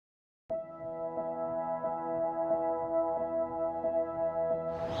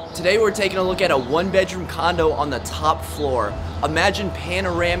Today we're taking a look at a one-bedroom condo on the top floor. Imagine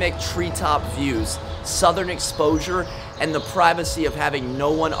panoramic treetop views, southern exposure, and the privacy of having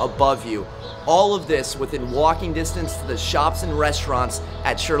no one above you. All of this within walking distance to the shops and restaurants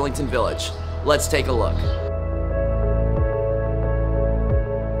at Shirlington Village. Let's take a look.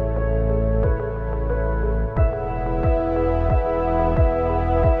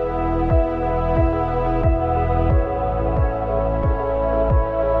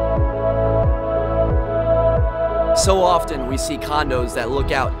 So often we see condos that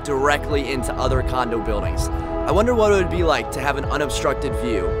look out directly into other condo buildings. I wonder what it would be like to have an unobstructed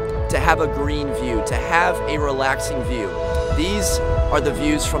view, to have a green view, to have a relaxing view. These are the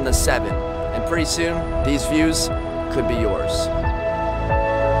views from the 7, and pretty soon these views could be yours.